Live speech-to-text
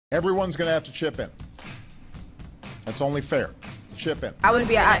Everyone's going to have to chip in. That's only fair. Chip in. I want to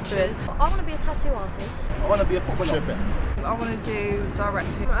be an actress. I want to be a tattoo artist. I want to be a footballer. Chip in. I want to do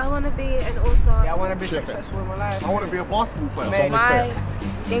directing. I want to be an author. Yeah, I want to be Chip in. successful in my life. I want to be a basketball player. That's only My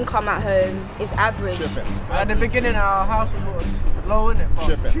fair. income at home is average. Chip in. At the beginning, our house was low, innit? But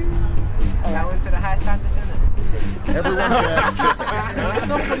Chip in. I went to the high standards, innit? Everyone's going to have to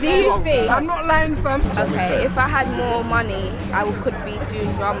chip in. Do you think? I'm not lying, fam. only fair. Okay, if I had more money, I could be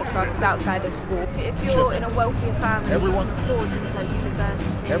doing drama classes outside of school. If you're in a wealthier family, Everyone- you can afford to go to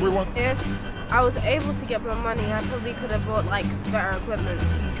university. Everyone. If I was able to get more money, I probably could have bought like better equipment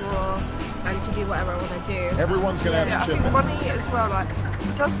to draw and to do whatever I want to do. Everyone's going to have I to chip think in. money as well, like,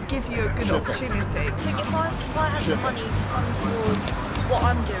 it does give you a good Chip in. opportunity. I think if I had Chip the in. money to fund towards what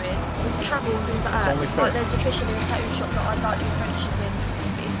I'm doing, with travel and things like It's that, only fair. like there's officially a tattoo shop that I'd like to apprenticeship in,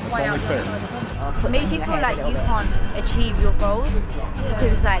 but it's way only out the fair. other side of London. Makes you feel like you can't achieve your goals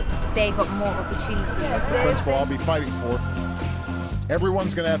because like they got more opportunities. Principle I'll be fighting for.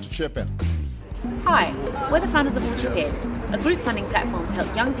 Everyone's going to have to chip in. Hi, we're the founders of All Chip In, a group funding platform to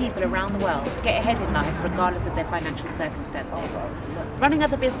help young people around the world get ahead in life regardless of their financial circumstances. Running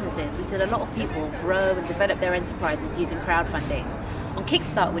other businesses, we see a lot of people grow and develop their enterprises using crowdfunding. On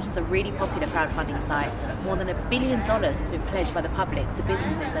Kickstarter, which is a really popular crowdfunding site, more than $1 billion has been pledged by the public to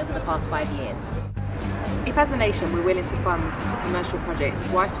businesses over the past 5 years. If as a nation we're willing to fund commercial projects,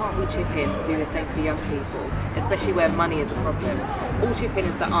 why can't we chip in to do the same for young people, especially where money is a problem? All Chip In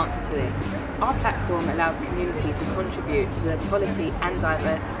is the answer to this. Our platform allows the community to contribute to the quality and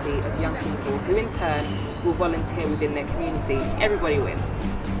diversity of young people who in turn will volunteer within their community. Everybody wins.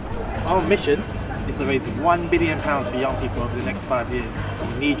 Our mission is to raise £1 billion for young people over the next 5 years.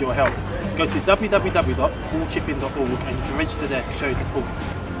 We need your help. Go to www.allchipin.org and you can register there to show your support.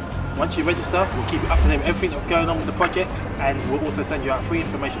 Once you register, we'll keep you up to date with everything that's going on with the project, and we'll also send you out free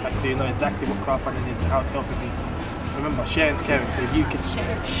information back so you know exactly what crowdfunding is and how it's helping you. Remember, sharing is caring, so if you can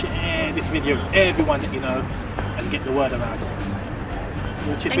share this video with everyone that you know and get the word around.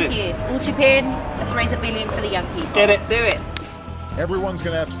 All chip in. Thank you. All Chip In. Let's raise $1 billion for the young people. Get it? Do it. Everyone's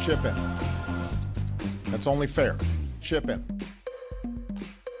going to have to chip in. That's only fair. Chip in.